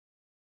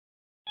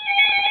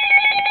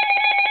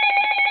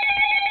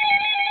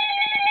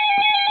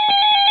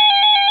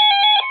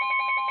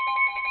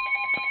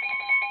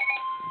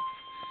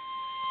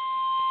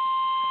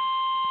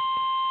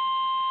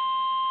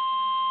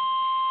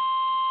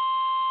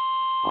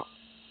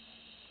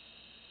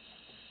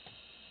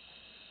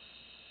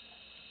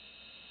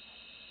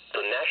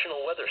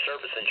National Weather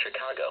Service in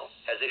Chicago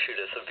has issued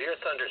a severe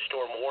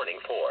thunderstorm warning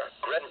for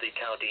Grenville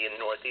County in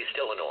northeast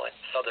Illinois,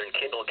 southern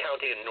Kendall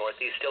County in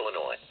northeast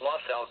Illinois,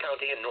 LaSalle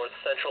County in north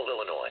central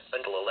Illinois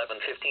until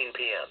 11:15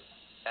 p.m.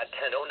 At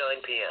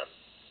 10:09 p.m.,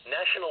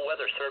 National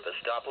Weather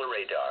Service Doppler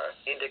radar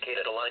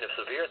indicated a line of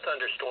severe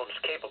thunderstorms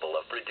capable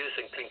of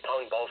producing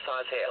ping-pong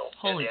ball-size hail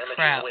and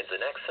damaging winds in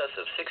excess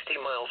of 60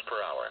 miles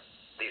per hour.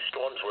 These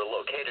storms were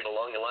located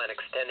along a line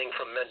extending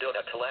from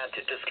Mendota to Ladd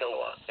to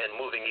Tuscaloosa and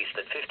moving east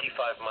at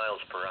 55 miles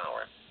per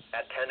hour.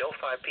 At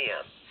 10:05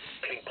 p.m.,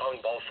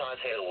 ping-pong ball-size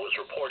hail was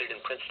reported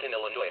in Princeton,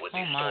 Illinois with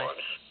these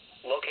storms.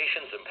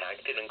 Locations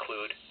impacted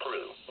include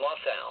Peru,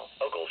 LaSalle,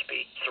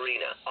 Oglesby,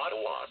 Serena,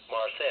 Ottawa,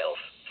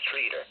 Marseilles,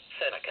 Streator,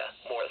 Seneca,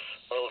 Morris,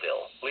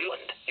 Earlville,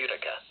 Leland,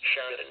 Utica,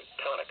 Sheridan,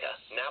 Conica,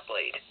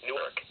 Naplade,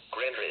 Newark,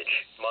 Grand Ridge,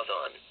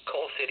 Mazon,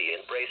 Coal City,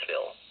 and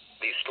Braceville.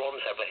 These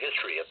storms have a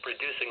history of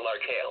producing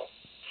large hail.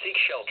 Seek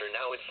shelter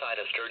now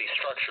inside a sturdy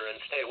structure and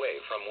stay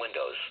away from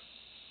windows.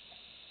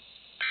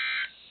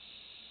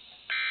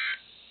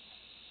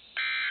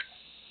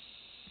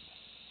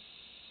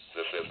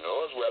 This is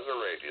NOAA's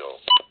Weather Radio.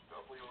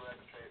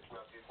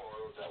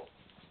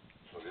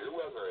 Severe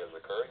weather is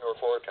occurring or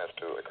forecast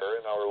to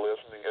occur in our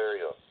listening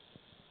area.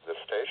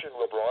 This station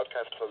will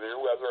broadcast severe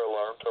weather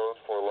alarm tones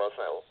for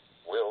LaSalle,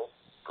 Will,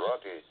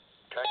 Grundy,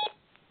 Kent.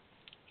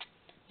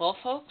 Well,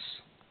 folks,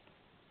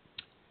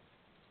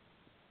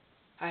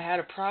 I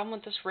had a problem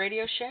with this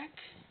Radio Shack.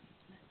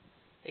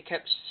 They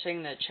kept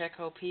saying the check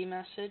OP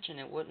message and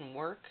it wouldn't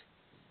work.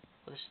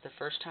 Well, this is the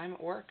first time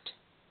it worked.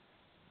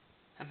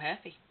 I'm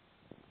happy.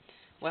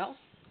 Well,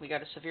 we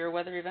got a severe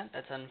weather event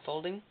that's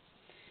unfolding,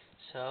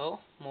 so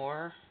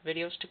more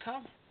videos to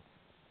come.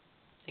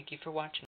 Thank you for watching.